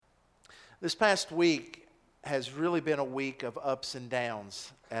This past week has really been a week of ups and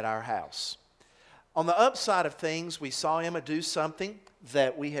downs at our house. On the upside of things, we saw Emma do something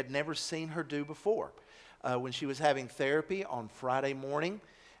that we had never seen her do before. When she was having therapy on Friday morning,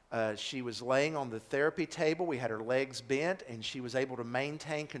 she was laying on the therapy table. We had her legs bent, and she was able to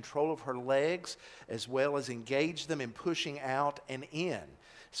maintain control of her legs as well as engage them in pushing out and in.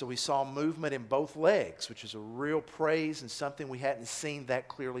 So we saw movement in both legs, which is a real praise and something we hadn't seen that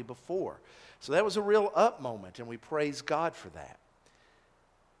clearly before. So that was a real up moment, and we praise God for that.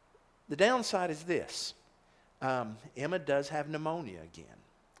 The downside is this. Emma does have pneumonia again.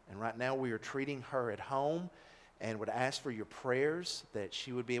 And right now we are treating her at home and would ask for your prayers that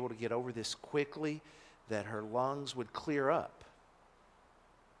she would be able to get over this quickly, that her lungs would clear up.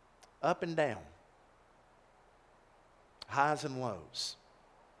 Up and down. Highs and lows.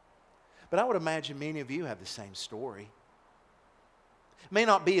 But I would imagine many of you have the same story. It may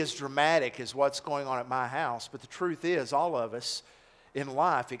not be as dramatic as what's going on at my house, but the truth is all of us in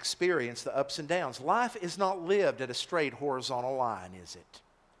life experience the ups and downs. Life is not lived at a straight horizontal line, is it?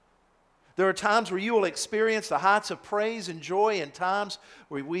 There are times where you will experience the heights of praise and joy and times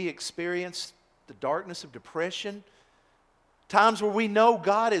where we experience the darkness of depression. Times where we know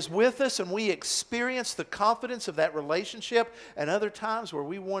God is with us and we experience the confidence of that relationship, and other times where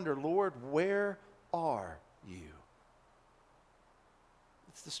we wonder, Lord, where are you?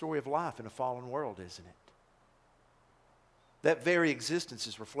 It's the story of life in a fallen world, isn't it? That very existence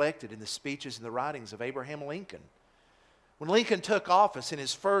is reflected in the speeches and the writings of Abraham Lincoln. When Lincoln took office in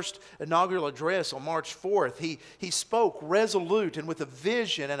his first inaugural address on March 4th, he spoke resolute and with a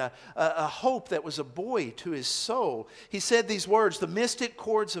vision and a hope that was a buoy to his soul. He said these words, "The mystic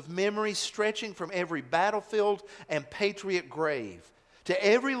cords of memory stretching from every battlefield and patriot grave to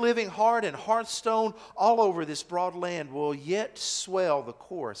every living heart and hearthstone all over this broad land will yet swell the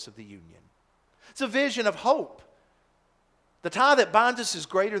chorus of the Union." It's a vision of hope. The tie that binds us is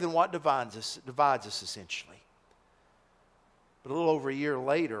greater than what divides us essentially. But a little over a year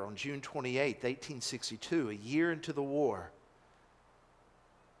later, on June 28, 1862, a year into the war,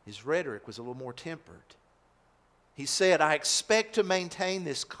 his rhetoric was a little more tempered. He said, "I expect to maintain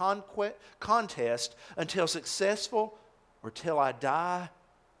this contest until successful or till I die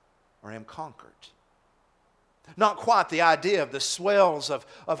or am conquered." Not quite the idea of the swells of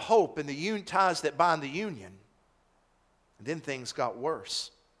hope and the ties that bind the Union. And then things got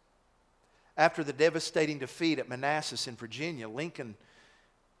worse. After the devastating defeat at Manassas in Virginia, Lincoln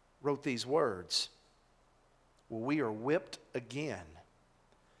wrote these words, "Well, we are whipped again,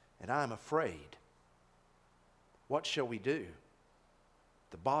 and I am afraid. What shall we do?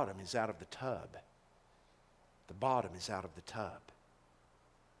 The bottom is out of the tub. The bottom is out of the tub."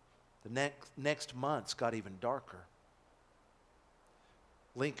 The next months got even darker.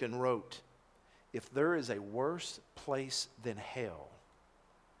 Lincoln wrote, "If there is a worse place than hell,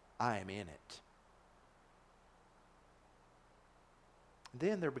 I am in it."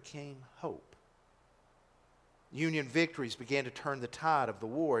 Then there became hope. Union victories began to turn the tide of the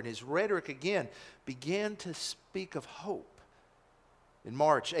war, and his rhetoric again began to speak of hope. In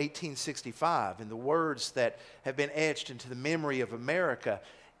March 1865, in the words that have been etched into the memory of America,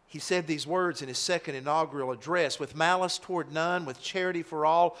 he said these words in his second inaugural address, "With malice toward none, with charity for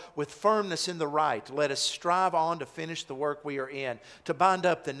all, with firmness in the right, let us strive on to finish the work we are in, to bind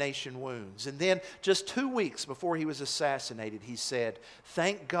up the nation wounds." And then, just 2 weeks before he was assassinated, he said,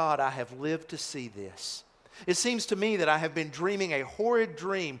 "Thank God I have lived to see this. It seems to me that I have been dreaming a horrid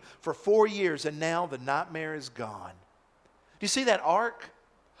dream for 4 years, and now the nightmare is gone." Do you see that arc?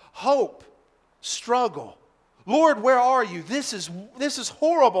 Hope, struggle, Lord, where are you? This is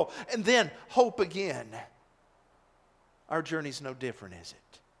horrible. And then hope again. Our journey's no different, is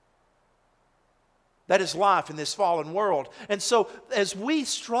it? That is life in this fallen world. And so as we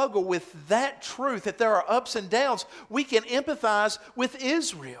struggle with that truth, that there are ups and downs, we can empathize with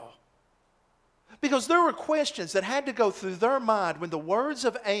Israel. Because there were questions that had to go through their mind when the words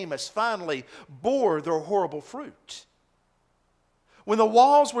of Amos finally bore their horrible fruit. When the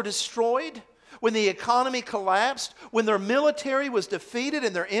walls were destroyed, when the economy collapsed, when their military was defeated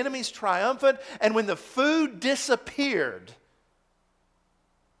and their enemies triumphant, and when the food disappeared,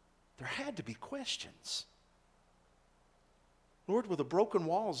 there had to be questions. Lord, will the broken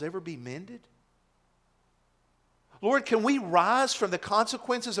walls ever be mended? Lord, can we rise from the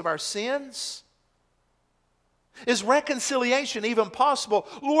consequences of our sins? Is reconciliation even possible?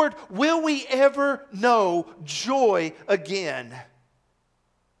 Lord, will we ever know joy again?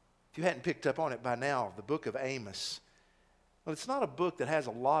 If you hadn't picked up on it by now, the book of Amos, well, it's not a book that has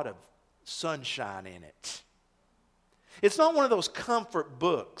a lot of sunshine in it. It's not one of those comfort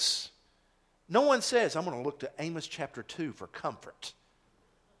books No one says, I'm going to look to Amos chapter 2 for comfort.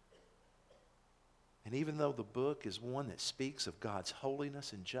 And even though the book is one that speaks of God's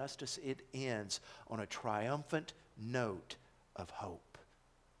holiness and justice, it ends on a triumphant note of hope.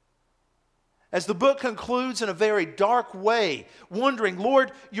 As the book concludes in a very dark way, wondering,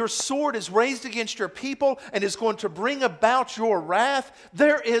 Lord, your sword is raised against your people and is going to bring about your wrath,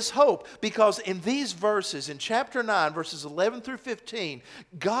 there is hope. Because in these verses, in chapter 9, verses 11 through 15,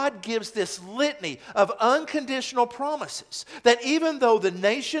 God gives this litany of unconditional promises that even though the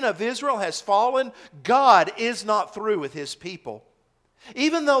nation of Israel has fallen, God is not through with His people.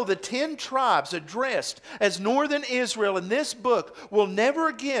 Even though the 10 tribes addressed as northern Israel in this book will never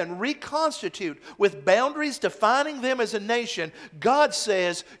again reconstitute with boundaries defining them as a nation, God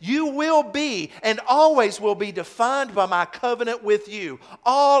says, you will be and always will be defined by my covenant with you.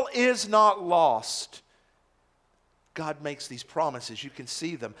 All is not lost. God makes these promises. You can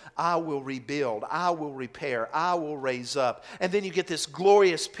see them. I will rebuild. I will repair. I will raise up. And then you get this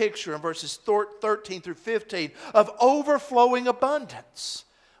glorious picture in verses 13 through 15 of overflowing abundance.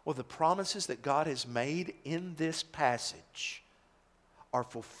 Well, the promises that God has made in this passage are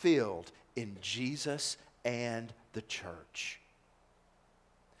fulfilled in Jesus and the church.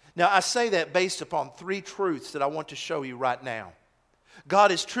 Now, I say that based upon 3 truths that I want to show you right now.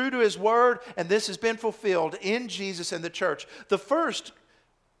 God is true to His word, and this has been fulfilled in Jesus and the church. The first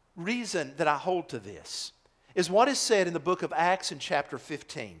reason that I hold to this is what is said in the book of Acts in chapter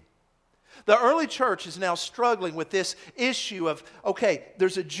 15. The early church is now struggling with this issue of, okay,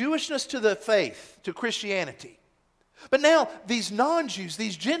 there's a Jewishness to the faith, to Christianity. But now these non-Jews,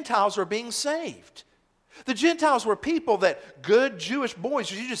 these Gentiles are being saved. The Gentiles were people that good Jewish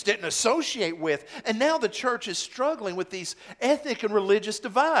boys you just didn't associate with. And now the church is struggling with these ethnic and religious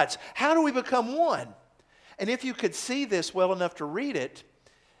divides. How do we become one? And if you could see this well enough to read it,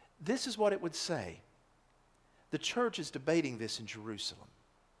 this is what it would say. The church is debating this in Jerusalem.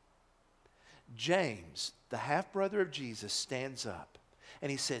 James, the half-brother of Jesus, stands up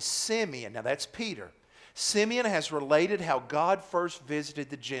and he says, Simeon, now that's Peter, Simeon has related how God first visited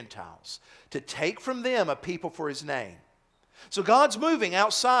the Gentiles to take from them a people for His name. So God's moving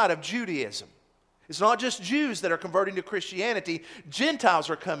outside of Judaism. It's not just Jews that are converting to Christianity. Gentiles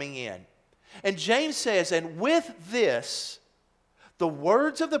are coming in. And James says, and with this, the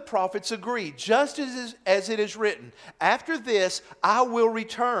words of the prophets agree, just as it is written, after this I will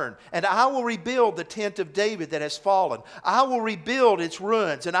return, and I will rebuild the tent of David that has fallen. I will rebuild its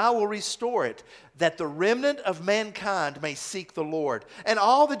ruins, and I will restore it, that the remnant of mankind may seek the Lord. And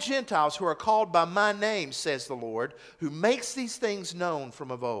all the Gentiles who are called by my name, says the Lord, who makes these things known from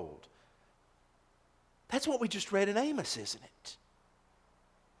of old. That's what we just read in Amos, isn't it?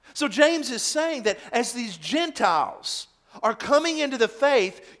 So James is saying that as these Gentiles are coming into the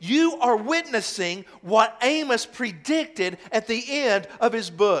faith, you are witnessing what Amos predicted at the end of his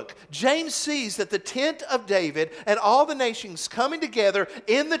book. James sees that the tent of David and all the nations coming together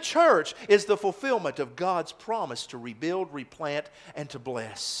in the church is the fulfillment of God's promise to rebuild, replant, and to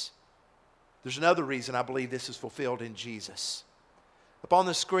bless. There's another reason I believe this is fulfilled in Jesus. Up on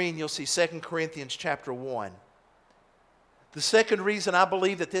the screen, you'll see 2 Corinthians chapter 1. The second reason I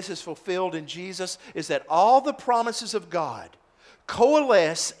believe that this is fulfilled in Jesus is that all the promises of God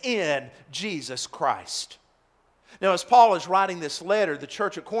coalesce in Jesus Christ. Now, as Paul is writing this letter, the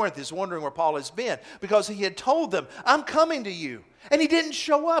church at Corinth is wondering where Paul has been because he had told them, I'm coming to you. And he didn't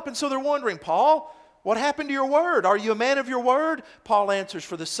show up. And so they're wondering, Paul, what happened to your word? Are you a man of your word? Paul answers,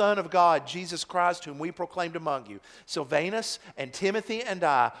 for the Son of God, Jesus Christ, whom we proclaimed among you, Silvanus and Timothy and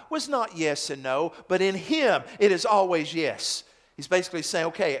I, was not yes and no, but in him it is always yes. He's basically saying,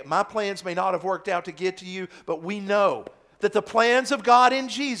 okay, my plans may not have worked out to get to you, but we know that the plans of God in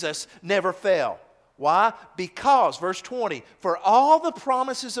Jesus never fail. Why? Because, verse 20, for all the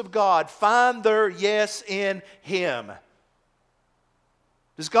promises of God find their yes in him.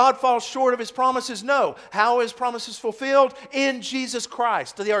 Does God fall short of His promises? No. How are His promises fulfilled? In Jesus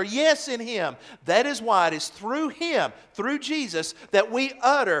Christ. They are yes in Him. That is why it is through Him, through Jesus, that we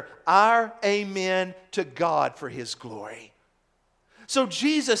utter our amen to God for His glory. So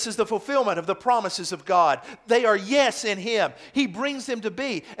Jesus is the fulfillment of the promises of God. They are yes in Him. He brings them to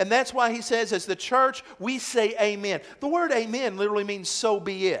be. And that's why He says, as the church, we say amen. The word amen literally means so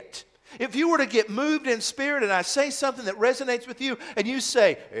be it. If you were to get moved in spirit and I say something that resonates with you and you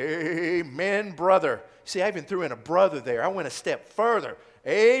say, amen, brother. See, I even threw in a brother there. I went a step further.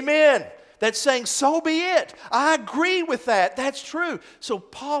 Amen. That's saying, so be it. I agree with that. That's true. So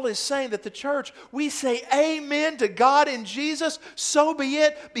Paul is saying that the church, we say amen to God in Jesus, so be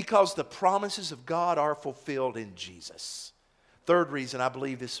it, because the promises of God are fulfilled in Jesus. Third reason I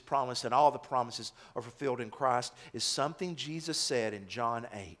believe this promise and all the promises are fulfilled in Christ is something Jesus said in John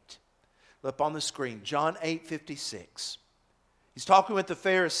 8. Up on the screen, John 8:56. He's talking with the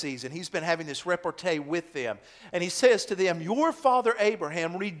Pharisees, and he's been having this repartee with them. And he says to them, your father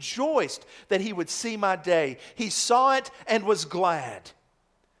Abraham rejoiced that he would see my day. He saw it and was glad.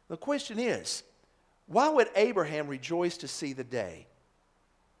 The question is, why would Abraham rejoice to see the day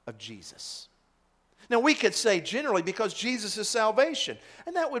of Jesus? Now, we could say generally because Jesus is salvation,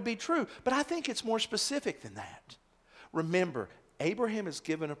 and that would be true. But I think it's more specific than that. Remember, Abraham is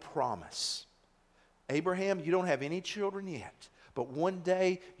given a promise. Abraham, you don't have any children yet. But one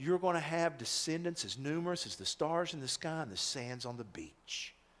day, you're going to have descendants as numerous as the stars in the sky and the sands on the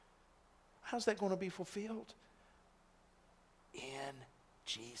beach. How's that going to be fulfilled? In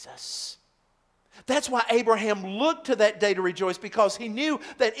Jesus. That's why Abraham looked to that day to rejoice, because he knew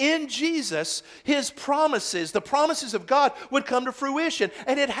that in Jesus, his promises, the promises of God, would come to fruition.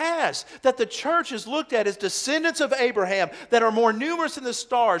 And it has. That the church is looked at as descendants of Abraham that are more numerous than the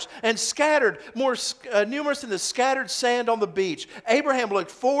stars and scattered, more numerous than the scattered sand on the beach. Abraham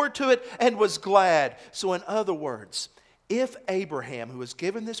looked forward to it and was glad. So in other words, if Abraham, who was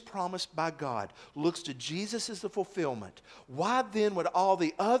given this promise by God, looks to Jesus as the fulfillment, why then would all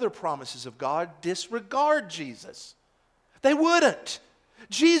the other promises of God disregard Jesus? They wouldn't.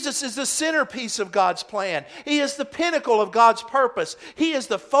 Jesus is the centerpiece of God's plan. He is the pinnacle of God's purpose. He is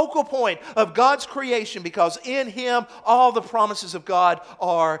the focal point of God's creation, because in Him all the promises of God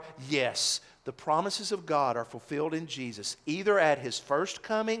are yes. The promises of God are fulfilled in Jesus, either at His first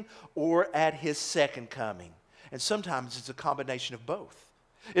coming or at His second coming. And sometimes it's a combination of both.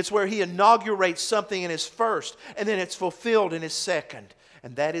 It's where He inaugurates something in His first, and then it's fulfilled in His second.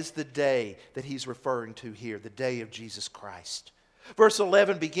 And that is the day that He's referring to here, the day of Jesus Christ. Verse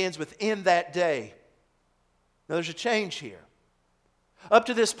 11 begins with, in that day. Now there's a change here. Up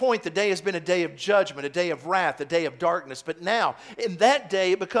to this point, the day has been a day of judgment, a day of wrath, a day of darkness. But now, in that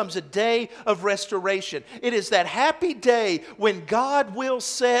day, it becomes a day of restoration. It is that happy day when God will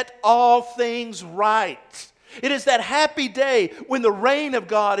set all things right. It is that happy day when the reign of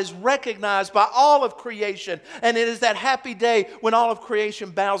God is recognized by all of creation. And it is that happy day when all of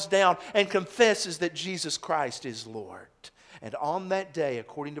creation bows down and confesses that Jesus Christ is Lord. And on that day,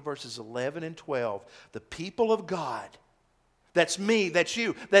 according to verses 11 and 12, the people of God, that's me, that's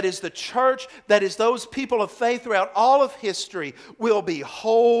you, that is the church, that is those people of faith throughout all of history, will be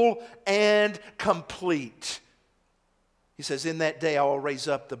whole and complete. He says, in that day I will raise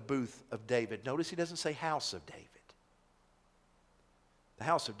up the booth of David. Notice he doesn't say house of David. The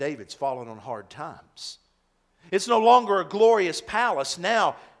house of David's fallen on hard times. It's no longer a glorious palace.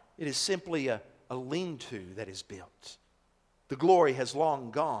 Now it is simply a lean-to that is built. The glory has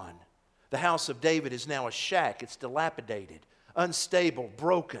long gone. The house of David is now a shack. It's dilapidated, unstable,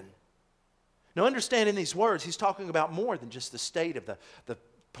 broken. Now understand, in these words, he's talking about more than just the state of the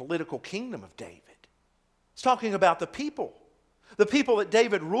political kingdom of David. He's talking about the people that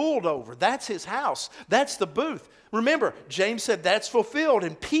David ruled over. That's his house. That's the booth. Remember, James said that's fulfilled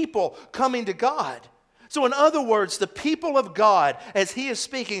in people coming to God. So in other words, the people of God, as he is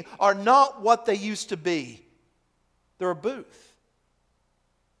speaking, are not what they used to be. They're a booth.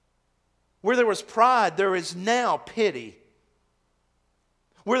 Where there was pride, there is now pity.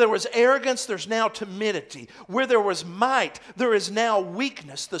 Where there was arrogance, there's now timidity. Where there was might, there is now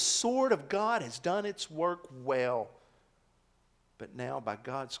weakness. The sword of God has done its work well. But now, by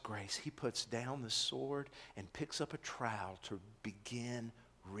God's grace, He puts down the sword and picks up a trowel to begin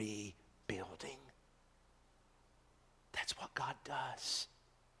rebuilding. That's what God does.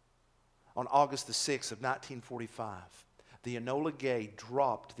 On August the 6th of 1945, the Enola Gay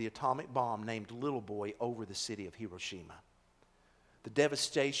dropped the atomic bomb named Little Boy over the city of Hiroshima. The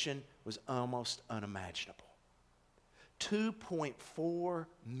devastation was almost unimaginable. 2.4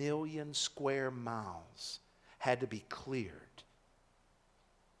 million square miles had to be cleared.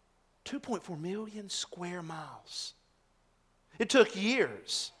 2.4 million square miles. It took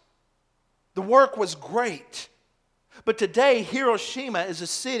years. The work was great. But today, Hiroshima is a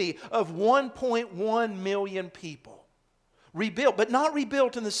city of 1.1 million people. Rebuilt, but not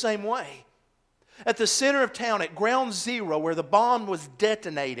rebuilt in the same way. At the center of town, at ground zero, where the bomb was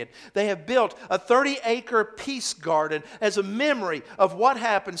detonated, they have built a 30-acre peace garden as a memory of what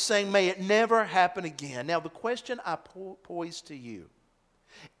happened, saying, may it never happen again. Now, the question I pose to you,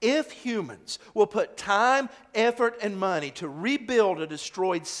 if humans will put time, effort, and money to rebuild a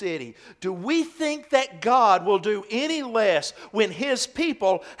destroyed city, do we think that God will do any less when His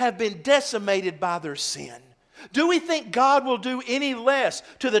people have been decimated by their sin? Do we think God will do any less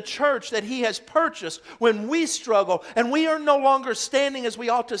to the church that He has purchased when we struggle and we are no longer standing as we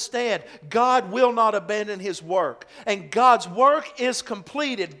ought to stand? God will not abandon His work. And God's work is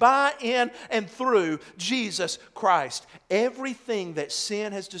completed by, in, and through Jesus Christ. Everything that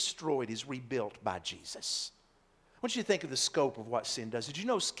sin has destroyed is rebuilt by Jesus. I want you to think of the scope of what sin does. Did you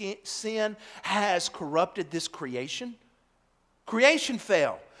know sin has corrupted this creation? Creation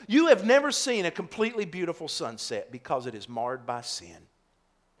fell. You have never seen a completely beautiful sunset because it is marred by sin.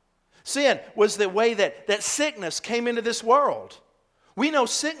 Sin was the way that sickness came into this world. We know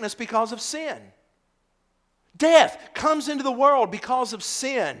sickness because of sin. Death comes into the world because of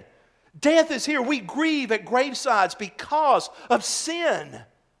sin. Death is here. We grieve at gravesides because of sin.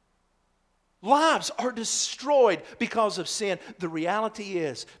 Lives are destroyed because of sin. The reality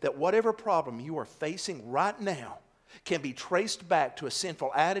is that whatever problem you are facing right now can be traced back to a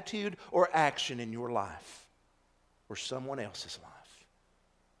sinful attitude or action in your life or someone else's life.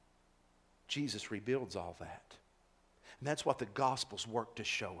 Jesus rebuilds all that. And that's what the Gospels work to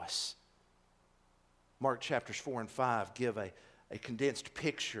show us. Mark chapters 4 and 5 give a condensed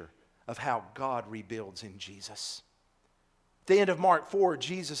picture of how God rebuilds in Jesus. At the end of Mark 4,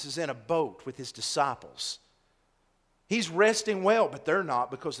 Jesus is in a boat with His disciples. He's resting well, but they're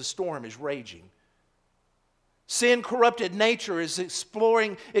not because the storm is raging. Sin-corrupted nature is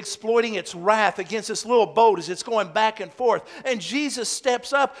exploiting its wrath against this little boat as it's going back and forth. And Jesus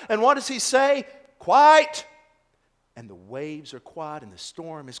steps up, and what does He say? Quiet! And the waves are quiet, and the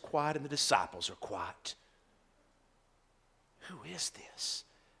storm is quiet, and the disciples are quiet. Who is this?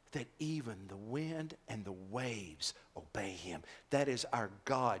 That even the wind and the waves obey Him. That is our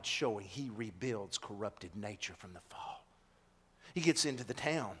God showing He rebuilds corrupted nature from the fall. He gets into the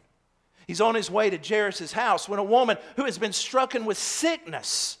town. He's on his way to Jairus' house when a woman who has been stricken with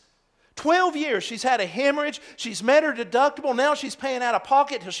sickness, 12 years, she's had a hemorrhage, she's met her deductible, now she's paying out of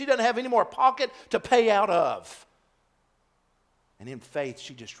pocket until she doesn't have any more pocket to pay out of. And in faith,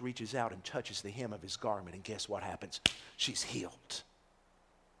 she just reaches out and touches the hem of His garment, and guess what happens? She's healed.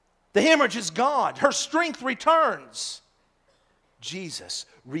 The hemorrhage is gone. Her strength returns. Jesus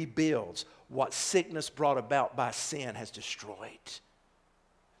rebuilds what sickness brought about by sin has destroyed.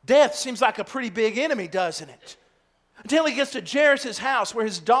 Death seems like a pretty big enemy, doesn't it? Until he gets to Jairus' house where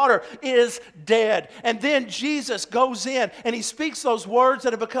his daughter is dead. And then Jesus goes in and He speaks those words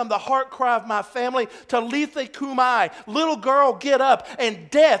that have become the heart cry of my family. Talitha kumai, little girl, get up.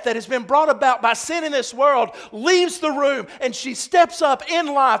 And death that has been brought about by sin in this world leaves the room. And she steps up in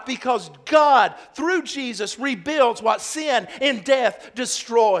life because God, through Jesus, rebuilds what sin and death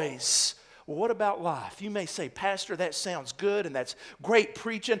destroys. Well, what about life? You may say, Pastor, that sounds good and that's great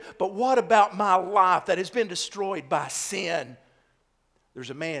preaching, but what about my life that has been destroyed by sin? There's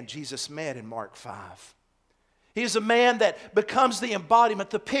a man Jesus met in Mark 5. He is a man that becomes the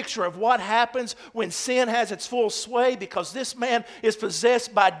embodiment, the picture of what happens when sin has its full sway, because this man is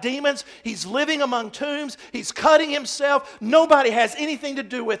possessed by demons. He's living among tombs. He's cutting himself. Nobody has anything to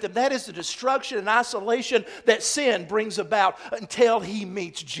do with him. That is the destruction and isolation that sin brings about until he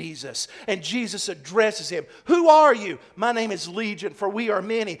meets Jesus. And Jesus addresses him. Who are you? My name is Legion, for we are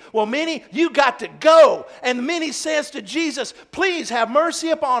many. Well, many, you got to go. And many says to Jesus, please have mercy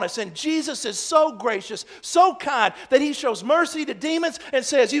upon us. And Jesus is so gracious, so kind, that He shows mercy to demons and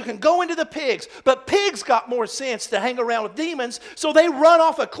says you can go into the pigs. But pigs got more sense to hang around with demons, so they run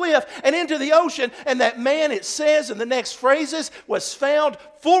off a cliff and into the ocean. And that man, it says in the next phrases, was found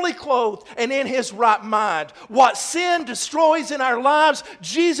fully clothed and in his right mind. What sin destroys in our lives,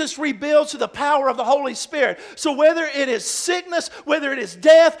 Jesus rebuilds through the power of the Holy Spirit. So whether it is sickness, whether it is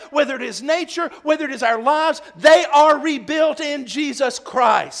death, whether it is nature, whether it is our lives, they are rebuilt in Jesus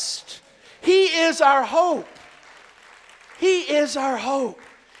Christ. He is our hope. He is our hope.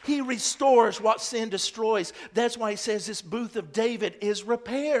 He restores what sin destroys. That's why He says this booth of David is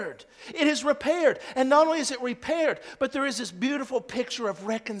repaired. It is repaired. And not only is it repaired, but there is this beautiful picture of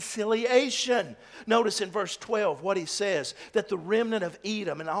reconciliation. Notice in verse 12 what He says, that the remnant of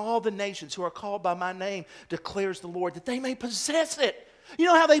Edom and all the nations who are called by my name declares the Lord, that they may possess it. You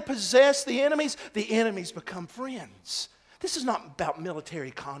know how they possess the enemies? The enemies become friends. This is not about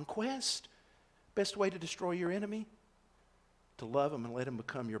military conquest. Best way to destroy your enemy? To love him and let him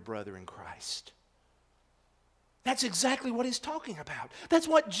become your brother in Christ. That's exactly what he's talking about. That's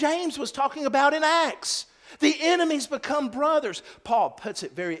what James was talking about in Acts. The enemies become brothers. Paul puts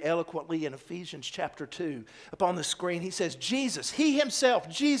it very eloquently in Ephesians chapter 2. Up on the screen, he says, Jesus, He Himself,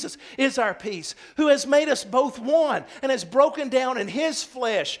 Jesus is our peace, who has made us both one and has broken down in His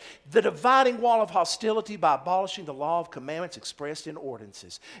flesh the dividing wall of hostility by abolishing the law of commandments expressed in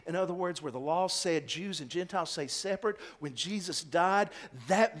ordinances. In other words, where the law said Jews and Gentiles stay separate, when Jesus died,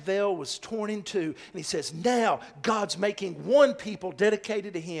 that veil was torn in two. And he says, now God's making one people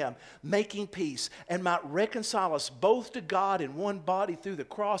dedicated to Him, making peace, and might reconcile us both to God in one body through the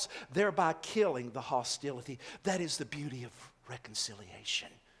cross, thereby killing the hostility. That is the beauty of reconciliation.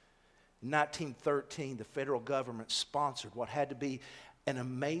 In 1913, the federal government sponsored what had to be an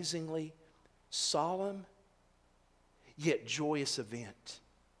amazingly solemn yet joyous event.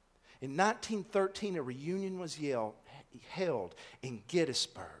 In 1913, a reunion was held in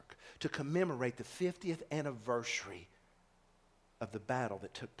Gettysburg to commemorate the 50th anniversary of the battle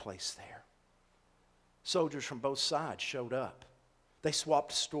that took place there. Soldiers from both sides showed up. They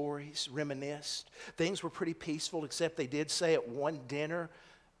swapped stories, reminisced. Things were pretty peaceful, except they did say at one dinner,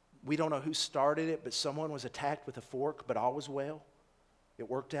 we don't know who started it, but someone was attacked with a fork, but all was well. It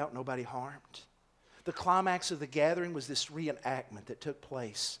worked out, nobody harmed. The climax of the gathering was this reenactment that took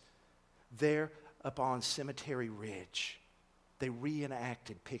place there up on Cemetery Ridge. They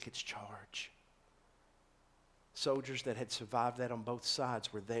reenacted Pickett's charge. Soldiers that had survived that on both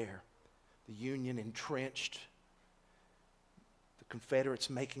sides were there. The Union entrenched, the Confederates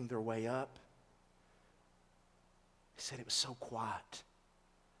making their way up. He said it was so quiet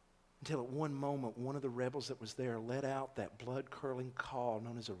until at one moment one of the rebels that was there let out that blood-curdling call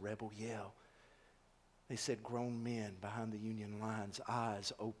known as a rebel yell. They said grown men behind the Union lines'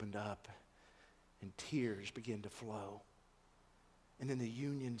 eyes opened up and tears began to flow. And then the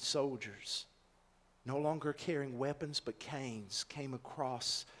Union soldiers, no longer carrying weapons but canes, came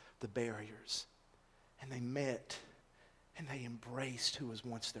across the barriers, and they met and they embraced who was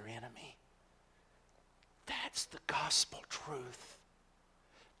once their enemy. That's the gospel truth,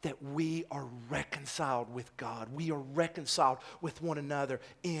 that we are reconciled with God. We are reconciled with one another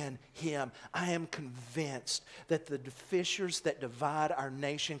in Him. I am convinced that the fissures that divide our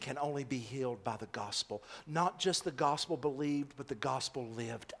nation can only be healed by the gospel. Not just the gospel believed, but the gospel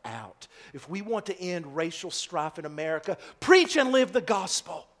lived out. If we want to end racial strife in America, preach and live the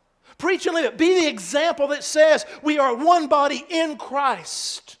gospel. Preach and live it. Be the example that says we are one body in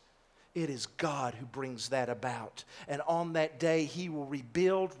Christ. It is God who brings that about. And on that day, He will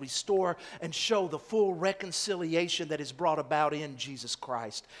rebuild, restore, and show the full reconciliation that is brought about in Jesus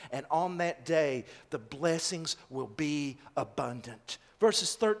Christ. And on that day, the blessings will be abundant.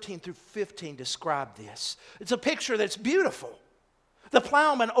 Verses 13 through 15 describe this. It's a picture that's beautiful. The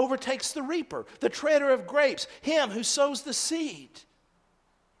plowman overtakes the reaper, the treader of grapes, him who sows the seed.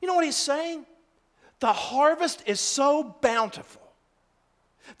 You know what he's saying? The harvest is so bountiful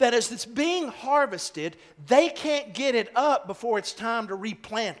that as it's being harvested, they can't get it up before it's time to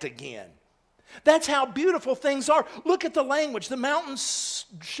replant again. That's how beautiful things are. Look at the language. The mountains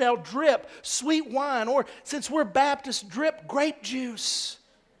shall drip sweet wine, or since we're Baptists, drip grape juice.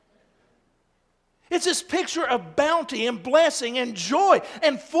 It's this picture of bounty and blessing and joy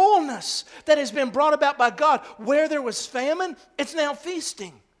and fullness that has been brought about by God. Where there was famine, it's now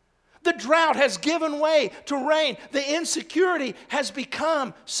feasting. The drought has given way to rain. The insecurity has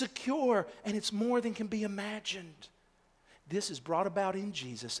become secure, and it's more than can be imagined. This is brought about in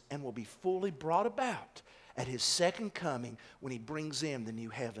Jesus and will be fully brought about at His second coming when He brings in the new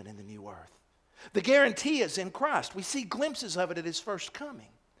heaven and the new earth. The guarantee is in Christ. We see glimpses of it at His first coming.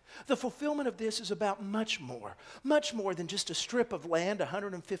 The fulfillment of this is about much more than just a strip of land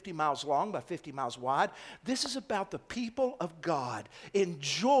 150 miles long by 50 miles wide. This is about the people of God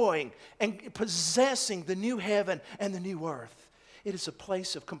enjoying and possessing the new heaven and the new earth. It is a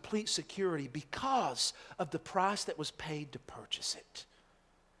place of complete security because of the price that was paid to purchase it.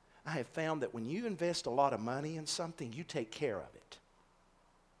 I have found that when you invest a lot of money in something, you take care of it.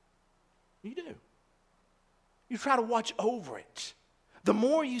 You do. You try to watch over it. The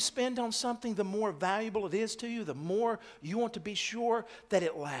more you spend on something, the more valuable it is to you, the more you want to be sure that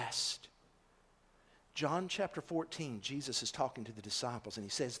it lasts. John chapter 14, Jesus is talking to the disciples, and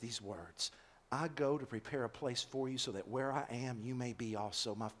He says these words, I go to prepare a place for you so that where I am, you may be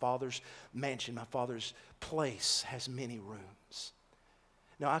also. My Father's mansion, my Father's place has many rooms.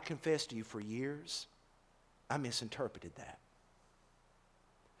 Now, I confess to you, for years, I misinterpreted that.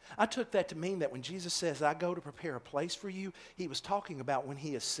 I took that to mean that when Jesus says, I go to prepare a place for you, He was talking about when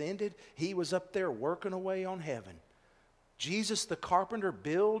He ascended, He was up there working away on heaven. Jesus the carpenter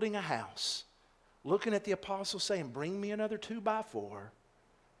building a house, looking at the apostles saying, bring me another 2x4.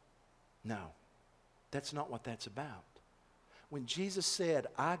 No. That's not what that's about. When Jesus said,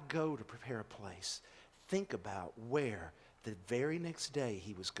 I go to prepare a place, think about where the very next day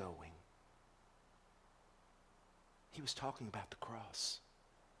he was going. He was talking about the cross.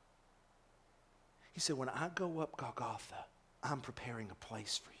 He said, when I go up Golgotha, I'm preparing a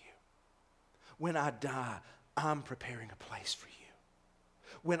place for you. When I die, I'm preparing a place for you.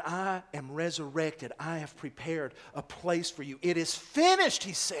 When I am resurrected, I have prepared a place for you. It is finished,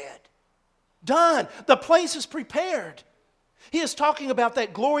 he said. Done. The place is prepared. He is talking about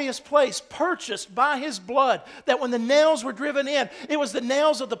that glorious place purchased by his blood, that when the nails were driven in, it was the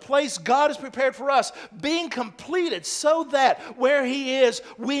nails of the place God has prepared for us, being completed so that where he is,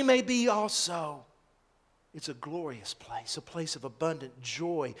 we may be also. It's a glorious place, a place of abundant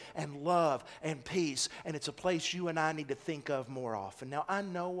joy and love and peace, and it's a place you and I need to think of more often. Now, I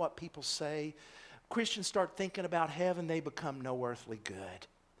know what people say. Christians start thinking about heaven, they become no earthly good.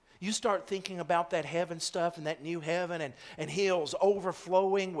 You start thinking about that heaven stuff and that new heaven and hills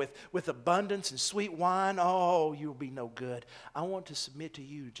overflowing with abundance and sweet wine. Oh, you'll be no good. I want to submit to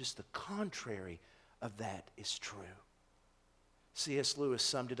you just the contrary of that is true. C.S. Lewis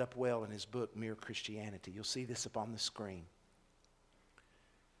summed it up well in his book, Mere Christianity. You'll see this up on the screen.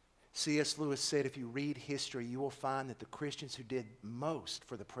 C.S. Lewis said, if you read history, you will find that the Christians who did most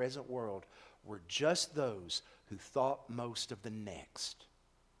for the present world were just those who thought most of the next.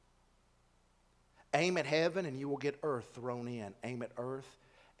 Aim at heaven and you will get earth thrown in. Aim at earth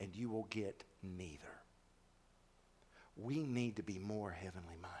and you will get neither. We need to be more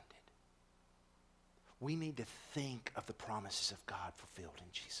heavenly minded. We need to think of the promises of God fulfilled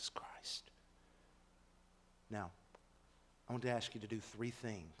in Jesus Christ. Now, I want to ask you to do 3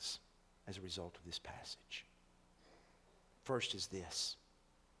 things as a result of this passage. First is this.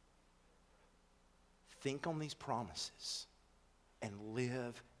 Think on these promises and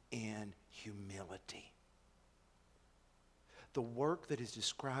live in humility. The work that is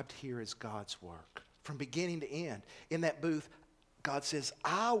described here is God's work. From beginning to end. In that booth, God says,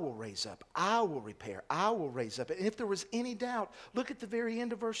 I will raise up, I will repair, I will raise up. And if there was any doubt, look at the very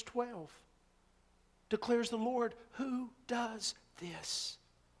end of verse 12. Declares the Lord, who does this?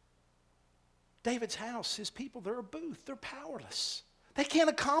 David's house, his people, they're a booth. They're powerless. They can't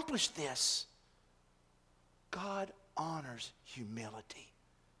accomplish this. God honors humility.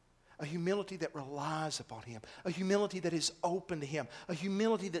 A humility that relies upon him. A humility that is open to him. A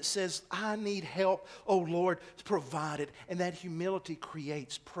humility that says, I need help. Oh Lord, provide it. And that humility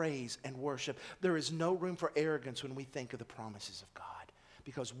creates praise and worship. There is no room for arrogance when we think of the promises of God,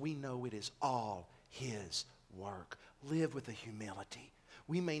 because we know it is all his work. Live with a humility.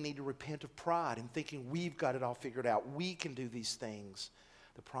 We may need to repent of pride and thinking we've got it all figured out. We can do these things.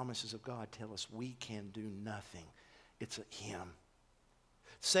 The promises of God tell us we can do nothing. It's him.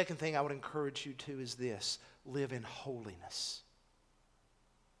 Second thing I would encourage you to is this. Live in holiness.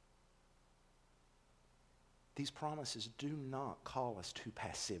 These promises do not call us to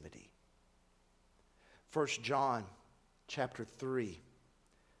passivity. 1 John chapter 3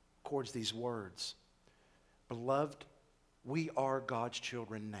 records these words. Beloved, we are God's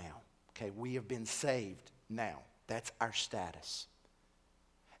children now. Okay, we have been saved now. That's our status.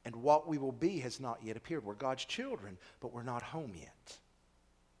 And what we will be has not yet appeared. We're God's children, but we're not home yet.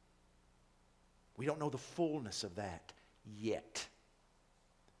 We don't know the fullness of that yet.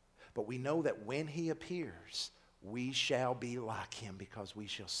 But we know that when he appears, we shall be like him because we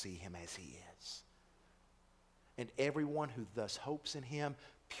shall see him as he is. And everyone who thus hopes in him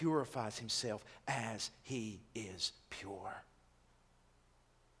purifies himself as he is pure.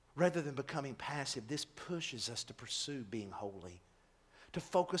 Rather than becoming passive, this pushes us to pursue being holy. To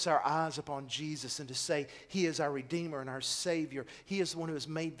focus our eyes upon Jesus and to say, he is our Redeemer and our Savior. He is the one who has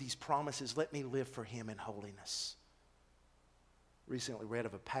made these promises. Let me live for him in holiness. Recently read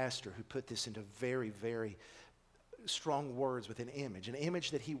of a pastor who put this into very, very strong words with an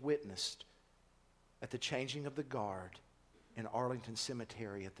image that he witnessed at the changing of the guard in Arlington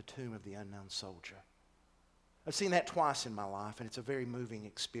Cemetery at the tomb of the unknown soldier. I've seen that twice in my life, and it's a very moving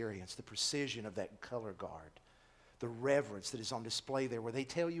experience, the precision of that color guard. The reverence that is on display there, where they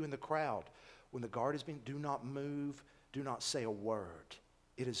tell you in the crowd, when the guard is being, do not move, do not say a word.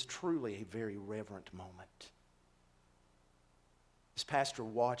 It is truly a very reverent moment. This pastor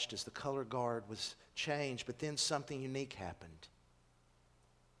watched as the color guard was changed, but then something unique happened.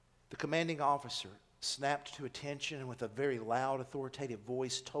 The commanding officer snapped to attention and with a very loud, authoritative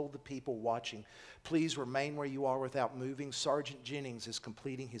voice told the people watching, please remain where you are without moving. Sergeant Jennings is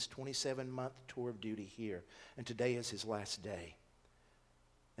completing his 27-month tour of duty here, and today is his last day.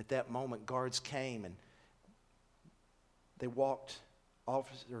 At that moment, guards came and they walked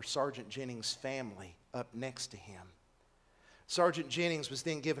Sergeant Jennings' family up next to him. Sergeant Jennings was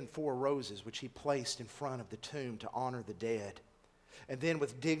then given 4 roses, which he placed in front of the tomb to honor the dead. And then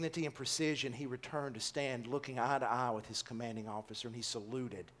with dignity and precision, he returned to stand looking eye to eye with his commanding officer, and he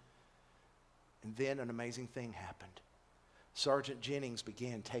saluted. And then an amazing thing happened. Sergeant Jennings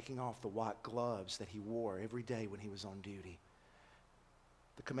began taking off the white gloves that he wore every day when he was on duty.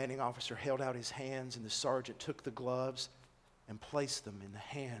 The commanding officer held out his hands, and the sergeant took the gloves and placed them in the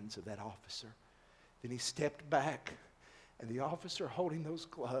hands of that officer. Then he stepped back, and the officer holding those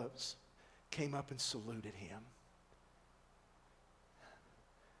gloves came up and saluted him.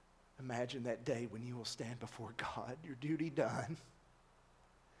 Imagine that day when you will stand before God, your duty done.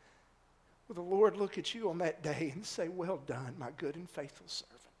 Will the Lord look at you on that day and say, "Well done, my good and faithful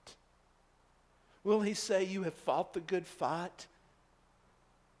servant"? Will he say, "You have fought the good fight"?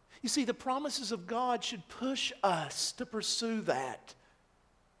 You see, the promises of God should push us to pursue that.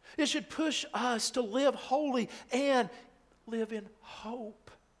 It should push us to live holy and live in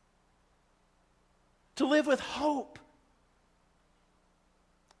hope. To live with hope.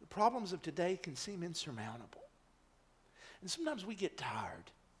 The problems of today can seem insurmountable. And sometimes we get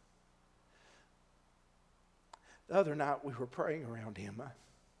tired. The other night we were praying around Emma.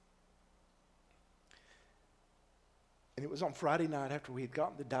 And it was on Friday night after we had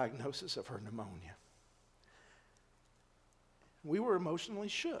gotten the diagnosis of her pneumonia. We were emotionally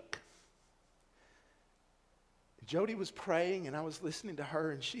shook. Jody was praying, and I was listening to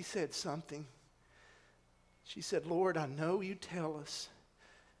her, and she said something. She said, "Lord, I know you tell us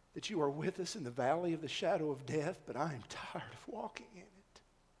that you are with us in the valley of the shadow of death, but I am tired of walking in it."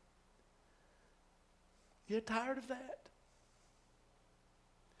 You tired of that?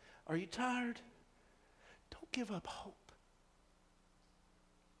 Are you tired? Don't give up hope.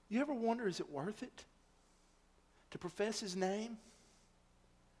 You ever wonder, is it worth it to profess his name?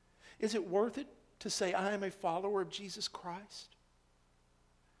 Is it worth it to say, "I am a follower of Jesus Christ"?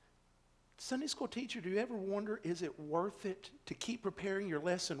 Sunday school teacher, do you ever wonder, is it worth it to keep preparing your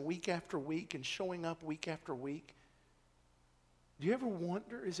lesson week after week and showing up week after week? Do you ever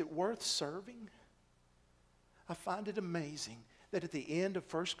wonder, is it worth serving? I find it amazing that at the end of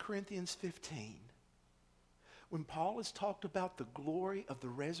 1 Corinthians 15, when Paul has talked about the glory of the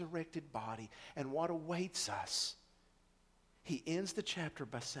resurrected body and what awaits us, he ends the chapter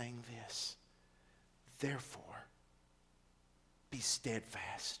by saying this: "Therefore, be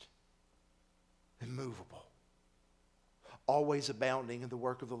steadfast, immovable, always abounding in the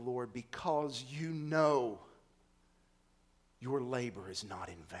work of the Lord, because you know your labor is not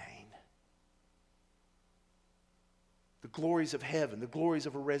in vain." The glories of heaven, the glories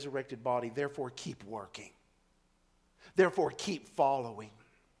of a resurrected body, therefore keep working. Therefore keep following.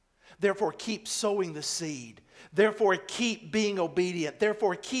 Therefore keep sowing the seed. Therefore keep being obedient.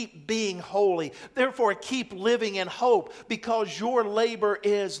 Therefore keep being holy. Therefore keep living in hope, because your labor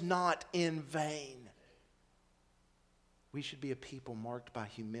is not in vain. We should be a people marked by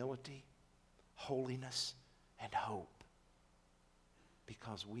humility, holiness, and hope,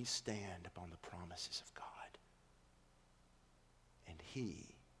 because we stand upon the promises of God. And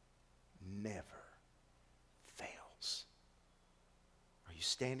He never fails. Are you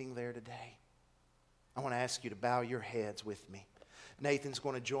standing there today? I want to ask you to bow your heads with me. Nathan's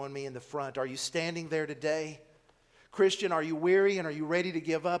going to join me in the front. Are you standing there today? Christian, are you weary and are you ready to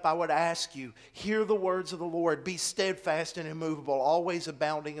give up? I would ask you, hear the words of the Lord. Be steadfast and immovable, always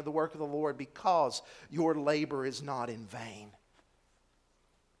abounding in the work of the Lord, because your labor is not in vain.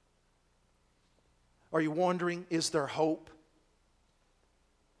 Are you wondering, is there hope?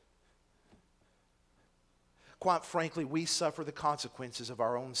 Quite frankly, we suffer the consequences of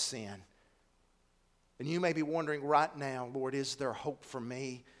our own sin. And you may be wondering right now, "Lord, is there hope for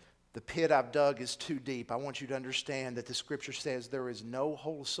me? The pit I've dug is too deep." I want you to understand that the Scripture says there is no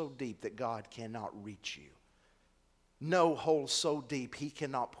hole so deep that God cannot reach you. No hole so deep He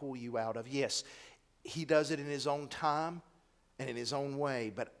cannot pull you out of. Yes, He does it in His own time and in His own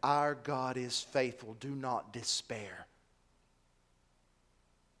way, but our God is faithful. Do not despair.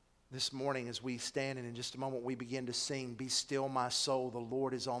 This morning, as we stand and in just a moment we begin to sing, "Be still, my soul, the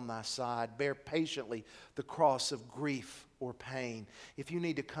Lord is on thy side. Bear patiently the cross of grief or pain." If you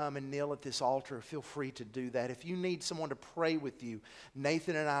need to come and kneel at this altar, feel free to do that. If you need someone to pray with you,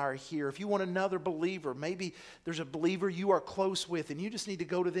 Nathan and I are here. If you want another believer, maybe there's a believer you are close with and you just need to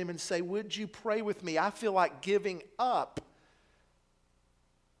go to them and say, "Would you pray with me? I feel like giving up."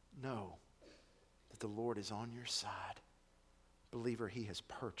 Know that the Lord is on your side. Believer, He has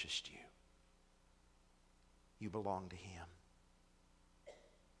purchased you. You belong to Him.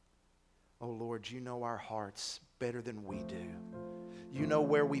 Oh Lord, you know our hearts better than we do. You know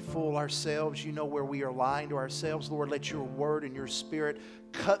where we fool ourselves. You know where we are lying to ourselves. Lord, let your word and your spirit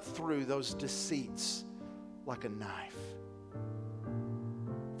cut through those deceits like a knife.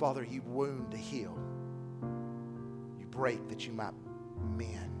 Father, you wound to heal. You break that you might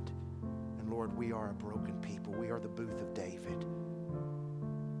mend. And Lord, we are a broken people. We are the booth of David.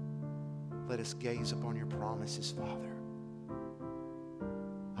 Let us gaze upon your promises, Father.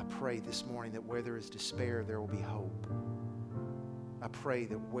 I pray this morning that where there is despair, there will be hope. I pray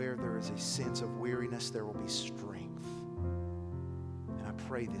that where there is a sense of weariness, there will be strength. And I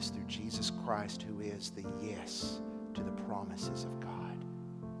pray this through Jesus Christ, who is the yes to the promises of God.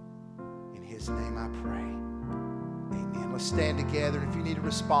 In his name I pray. Amen. Let's stand together. And if you need to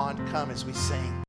respond, come as we sing.